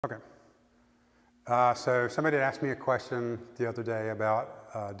Okay. So somebody had asked me a question the other day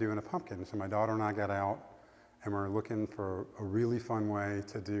about doing a pumpkin. So my daughter and I got out and we're looking for a really fun way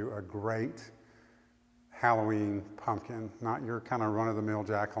to do a great Halloween pumpkin. Not your kind of run-of-the-mill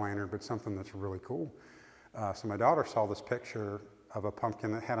jack-o'-lantern, but something that's really cool. So my daughter saw this picture of a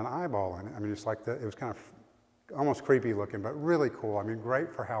pumpkin that had an eyeball in it. I mean, it's like it was kind of almost creepy looking, but really cool. I mean,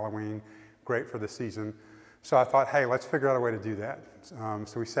 great for Halloween, great for the season. So I thought, hey, let's figure out a way to do that.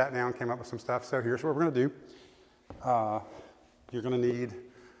 So we sat down, came up with some stuff. So here's what we're gonna do. You're gonna need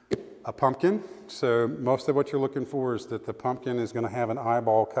a pumpkin. So most of what you're looking for is that the pumpkin is gonna have an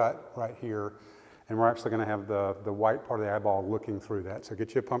eyeball cut right here. And we're actually gonna have the white part of the eyeball looking through that. So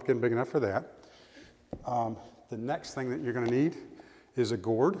get you a pumpkin big enough for that. The next thing that you're gonna need is a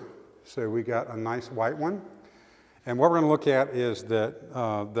gourd. So we got a nice white one. And what we're going to look at is that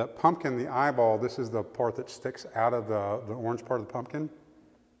that pumpkin, the eyeball, this is the part that sticks out of the orange part of the pumpkin.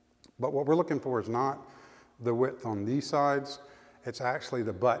 But what we're looking for is not the width on these sides, it's actually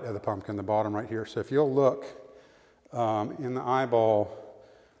the butt of the pumpkin, the bottom right here. So if you'll look in the eyeball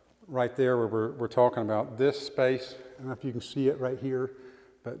right there where we're talking about this space, I don't know if you can see it right here,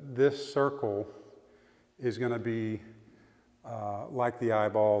 but this circle is going to be like the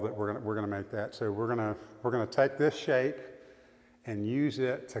eyeball that we're gonna make that. So we're gonna take this shape and use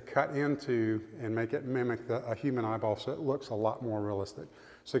it to cut into and make it mimic a human eyeball, so it looks a lot more realistic.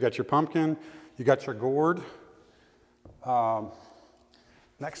 So you got your pumpkin, you got your gourd.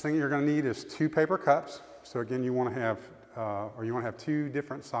 Next thing you're gonna need is 2 paper cups. So again, you wanna have 2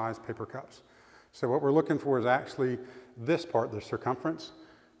 different size paper cups. So what we're looking for is actually this part, the circumference.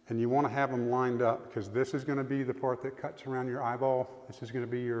 And you want to have them lined up because this is going to be the part that cuts around your eyeball. This is going to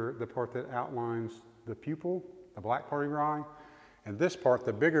be the part that outlines the pupil, the black part of your eye. And this part,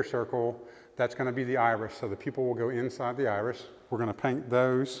 the bigger circle, that's going to be the iris. So the pupil will go inside the iris. We're going to paint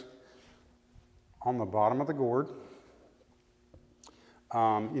those on the bottom of the gourd.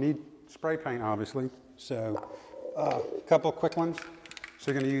 You need spray paint, obviously. So a couple of quick ones.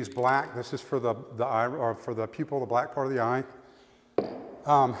 So you're going to use black. This is for the eye, or for the pupil, the black part of the eye.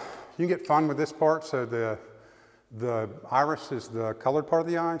 You can get fun with this part. So the iris is the colored part of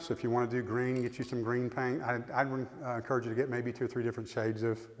the eye. So if you want to do green, get you some green paint. I'd encourage you to get maybe 2 or 3 different shades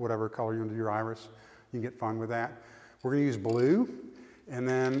of whatever color you want to do your iris. You can get fun with that. We're going to use blue. And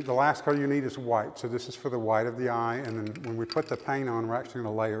then the last color you need is white. So this is for the white of the eye. And then when we put the paint on, we're actually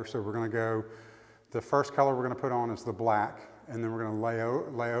going to layer. So we're going to go, the first color we're going to put on is the black. And then we're going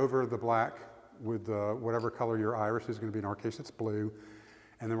to lay over the black with whatever color your iris is going to be. In our case, it's blue.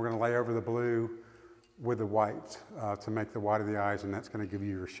 And then we're going to lay over the blue with the white to make the white of the eyes, and that's going to give you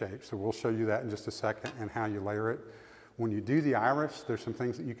your shape. So we'll show you that in just a second and how you layer it. When you do the iris, there's some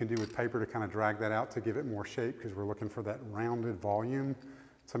things that you can do with paper to kind of drag that out to give it more shape because we're looking for that rounded volume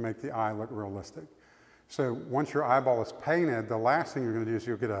to make the eye look realistic. So once your eyeball is painted, the last thing you're going to do is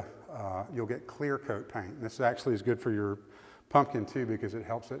you'll get clear coat paint. And this actually is good for your pumpkin too because it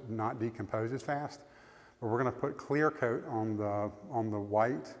helps it not decompose as fast. But we're going to put clear coat on the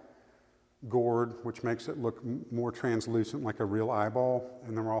white gourd, which makes it look more translucent like a real eyeball.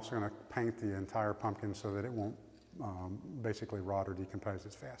 And then we're also going to paint the entire pumpkin so that it won't basically rot or decompose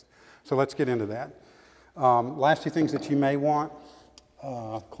as fast. So let's get into that. Last 2 things that you may want,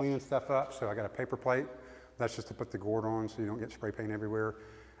 cleaning stuff up. So I got a paper plate. That's just to put the gourd on so you don't get spray paint everywhere.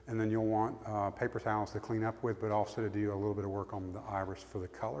 And then you'll want paper towels to clean up with, but also to do a little bit of work on the iris for the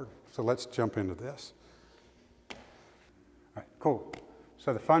color. So let's jump into this. All right, cool.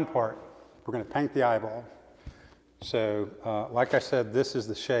 So the fun part, we're going to paint the eyeball. So like I said, this is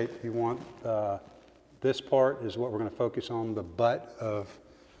the shape you want. This part is what we're going to focus on, the butt of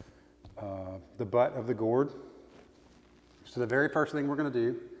the gourd. So the very first thing we're going to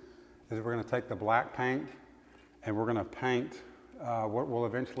do is we're going to take the black paint and we're going to paint what will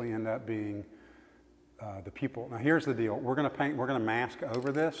eventually end up being the pupil. Now here's the deal. We're going to mask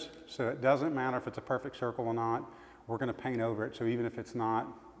over this. So it doesn't matter if it's a perfect circle or not. We're going to paint over it, so even if it's not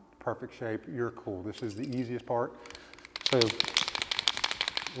perfect shape, you're cool. This is the easiest part. So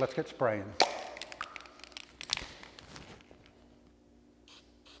let's get spraying.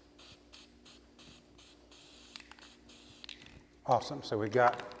 Awesome. So we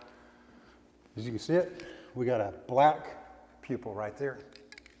got, as you can see it, we got a black pupil right there.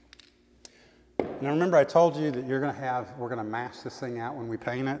 Now remember I told you that we're going to mask this thing out when we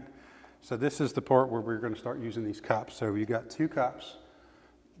paint it. So this is the part where we're going to start using these cups. So you got 2 cups.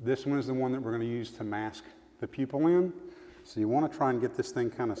 This one is the one that we're going to use to mask the pupil in. So you want to try and get this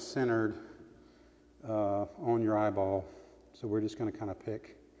thing kind of centered on your eyeball. So we're just going to kind of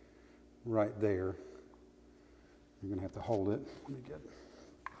pick right there. You're going to have to hold it. Let me get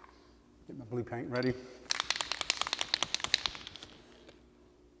blue paint ready.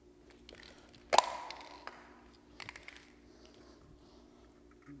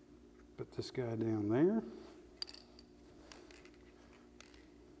 Put this guy down there.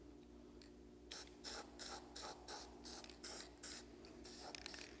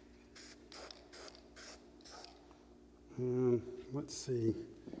 Let's see.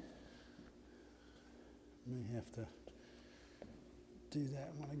 May have to do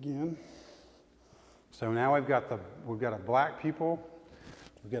that one again. So now we've got a black pupil,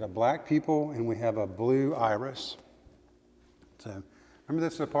 and we have a blue iris. So remember,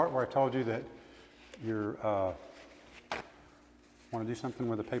 this is the part where I told you that you want to do something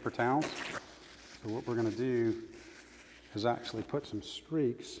with the paper towels. So what we're going to do is actually put some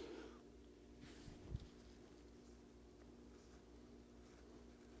streaks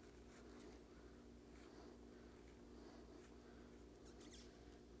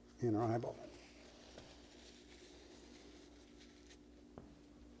in our eyeball.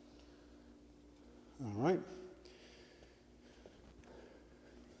 All right.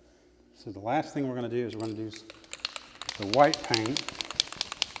 So the last thing we're going to do is we're going to use the white paint.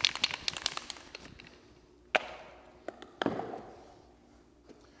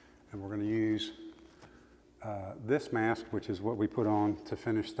 And we're going to use this mask, which is what we put on to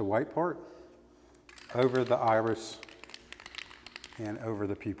finish the white part, over the iris and over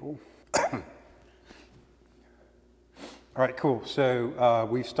the pupil. All right, cool. So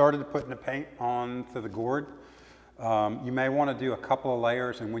we've started putting the paint on to the gourd. You may want to do a couple of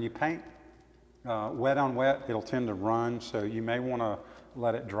layers, and when you paint wet on wet, it'll tend to run, so you may want to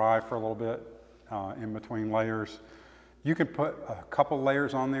let it dry for a little bit in between layers. You can put a couple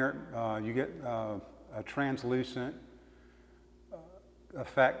layers on there. You get a translucent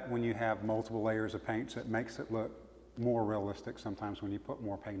effect when you have multiple layers of paint, so it makes it look more realistic sometimes when you put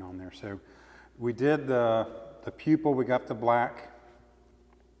more paint on there. So we did the pupil, we got the black.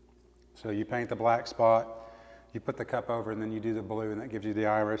 So you paint the black spot, you put the cup over, and then you do the blue, and that gives you the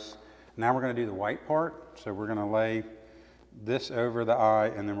iris. Now we're going to do the white part. So we're going to lay this over the eye,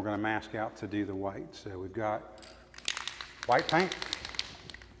 and then we're going to mask out to do the white. So we've got white paint,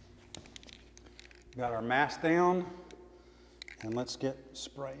 got our mask down, and let's get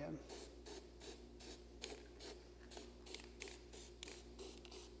spraying.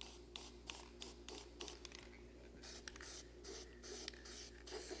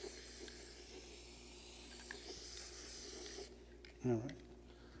 All right.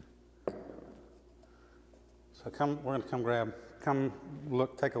 So we're going to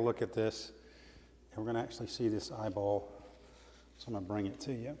take a look at this, and we're going to actually see this eyeball. So I'm going to bring it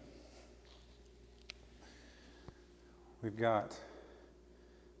to you. We've got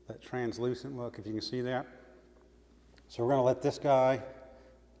that translucent look, if you can see that. So we're going to let this guy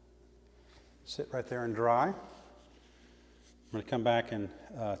sit right there and dry. I'm going to come back and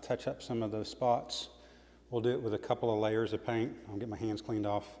touch up some of those spots. We'll do it with a couple of layers of paint. I'll get my hands cleaned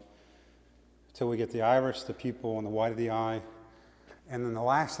off until we get the iris, the pupil, and the white of the eye. And then the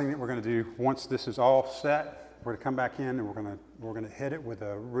last thing that we're going to do, once this is all set, we're going to come back in and we're going to hit it with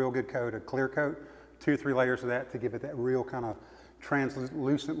a real good coat, a clear coat, 2 or 3 layers of that to give it that real kind of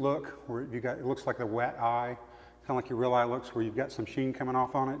translucent look where it looks like the wet eye, kind of like your real eye looks, where you've got some sheen coming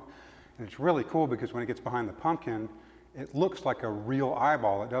off on it. And it's really cool because when it gets behind the pumpkin, it looks like a real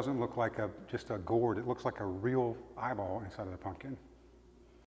eyeball. It doesn't look like just a gourd. It looks like a real eyeball inside of the pumpkin.